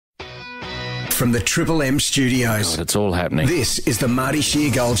from the Triple M studios. God, it's all happening. This is the Marty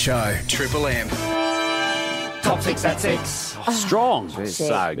Sheargold Show. Triple M. Top 6 at 6. Strong.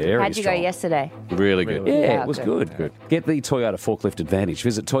 So Very How'd you go strong. yesterday? Really good. Yeah, it was good. Get the Toyota Forklift Advantage.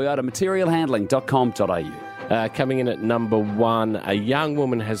 Visit toyotamaterialhandling.com.au. Coming in at number 1, a young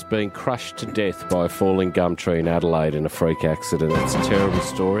woman has been crushed to death by a falling gum tree in Adelaide in a freak accident. It's a terrible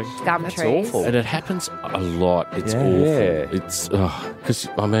story. Gum trees. awful. And it happens a lot. It's awful. It's because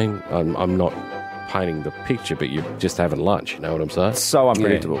I'm not painting the picture, but you're just having lunch. You know what I'm saying? So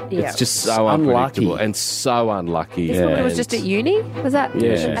unpredictable. Yeah. It's just so unpredictable unlucky. and so unlucky. This woman was And- just at uni? Was that?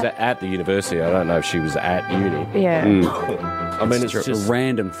 Yeah, she was at the university. I don't know if she was at uni. Yeah. I mean, it's It's just a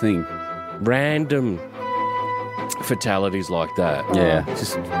random thing. random fatalities like that. Yeah.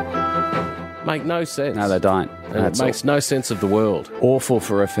 Just make no sense. No, they don't. And it makes no sense of the world. awful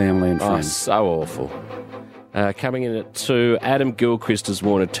for her family and Oh, friends. so awful. Coming in at 2, Adam Gilchrist has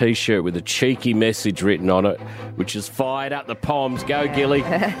worn a T-shirt with a cheeky message written on it, which has fired up the Poms. Go, Gilly.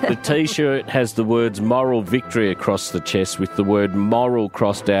 The T-shirt has the words moral victory across the chest with the word moral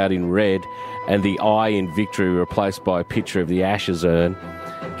crossed out in red and the I in victory replaced by a picture of the Ashes urn.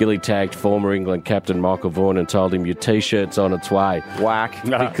 Gilly tagged former England captain Michael Vaughan and told him your T-shirt's on its way. Whack.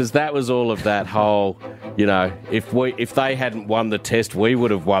 Because that was all of that whole, if they hadn't won the test, we would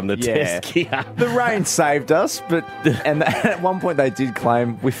have won the test. Yeah. The rain saved us, and at one point they did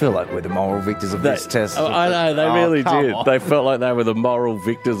claim we feel like we're the moral victors of this test. Oh, I know, they really come did. on. They felt like they were the moral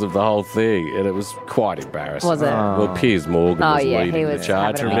victors of the whole thing, and it was quite embarrassing. Was it? Well, Piers Morgan was yeah, leading he the was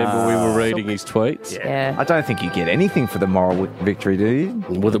charge. having a Remember we were sook. reading his tweets? Yeah. I don't think you get anything for the moral victory, do you?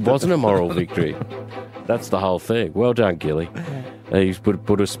 Well, it wasn't a moral victory. That's the whole thing. Well done, Gilly. He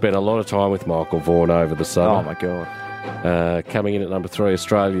would have spent a lot of time with Michael Vaughan over the summer. Oh, my God. Coming in at number 3,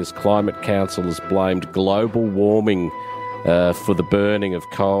 Australia's Climate Council has blamed global warming for the burning of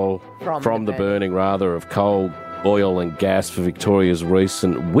coal, from the burning of coal, oil and gas for Victoria's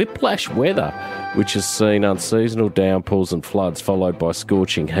recent whiplash weather, which has seen unseasonal downpours and floods followed by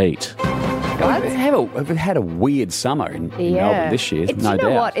scorching heat. We've had a weird summer in Melbourne this year, It's, no you know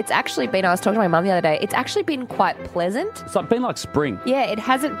doubt. what? It's actually been, I was talking to my mum the other day, it's actually been quite pleasant. It's been like spring. Yeah, it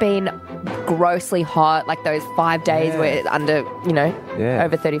hasn't been grossly hot, like those 5 days where it's under,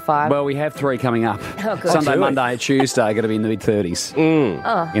 over 35. Well, we have 3 coming up. Oh, good. Sunday, Really? Monday, Tuesday, going to be in the mid-30s.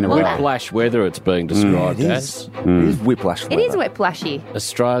 In a well, week. Whiplash weather it's being described as. It is whiplash. It is whiplashy.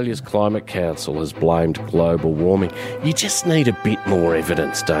 Australia's Climate Council has blamed global warming. You just need a bit more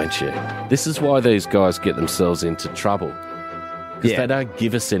evidence, don't you? This is why these guys get themselves into trouble. Because they don't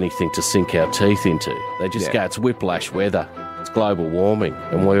give us anything to sink our teeth into. They just go, it's whiplash weather. It's global warming.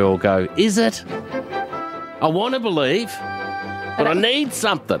 And we all go, is it? I want to believe, but I need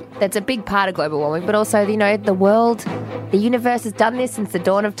something. That's a big part of global warming, but also, the world, the universe has done this since the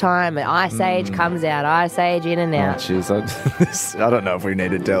dawn of time. An ice age comes out, ice age in and out. I don't know if we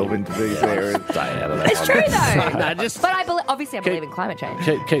need to delve into these areas. Stay out of that. It's true, though. No, just But obviously I believe in climate change.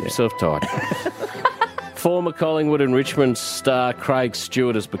 keep yourself tight. Former Collingwood and Richmond star Craig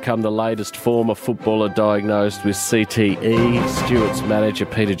Stewart has become the latest former footballer diagnosed with CTE. Stewart's manager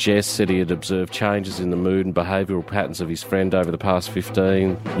Peter Jess said he had observed changes in the mood and behavioural patterns of his friend over the past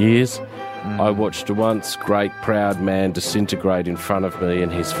 15 years. I watched a once great proud man disintegrate in front of me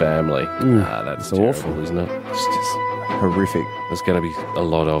and his family. That's terrible, awful. isn't it? It's just horrific. There's going to be a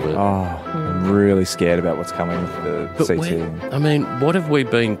lot of it. Oh, I'm really scared about what's coming with the CT. What have we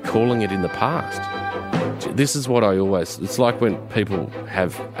been calling it in the past? This is what it's like when people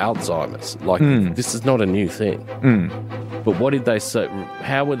have Alzheimer's. This is not a new thing. But what did they say?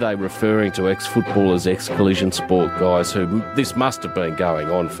 How were they referring to ex-footballers, ex-collision sport guys who this must have been going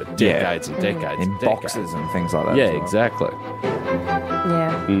on for decades and decades In and decades. boxes and things like that. Yeah, as well. exactly.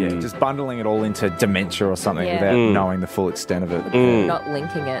 Yeah. Yeah, just bundling it all into dementia or something Yeah. without knowing the full extent of it. Not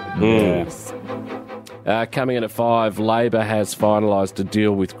linking it. Yes. Coming in at 5, Labor has finalised a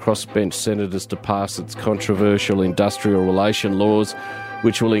deal with crossbench senators to pass its controversial industrial relation laws,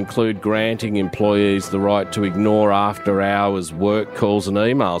 which will include granting employees the right to ignore after-hours work calls and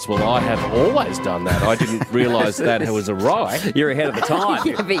emails. Well, I have always done that. I didn't realise that was a right. You're ahead of the time.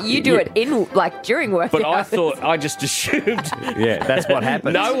 Yeah, but you do it during work. But I just assumed Yeah, that's what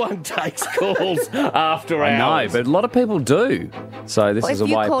happens. no one takes calls after I know, hours. but a lot of people do. So this Well, is if a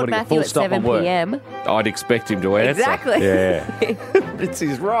you way of called putting a Matthew full at stop 7 on work. p.m. I'd expect him to answer. Exactly. Yeah. It's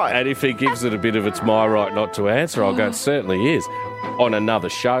his right. And if he gives it a bit of it's my right not to answer, I'll go, it certainly is. On another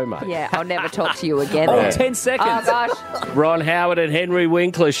show, mate. Yeah, I'll never talk to you again. Oh, then. 10 seconds. Oh, gosh. Ron Howard and Henry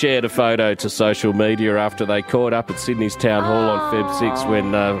Winkler shared a photo to social media after they caught up at Sydney's Town Hall on Feb 6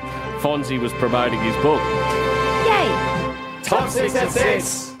 when Fonzie was promoting his book. Yay. Top 6 at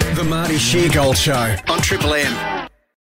 6. The Marty Sheargold Show on Triple M.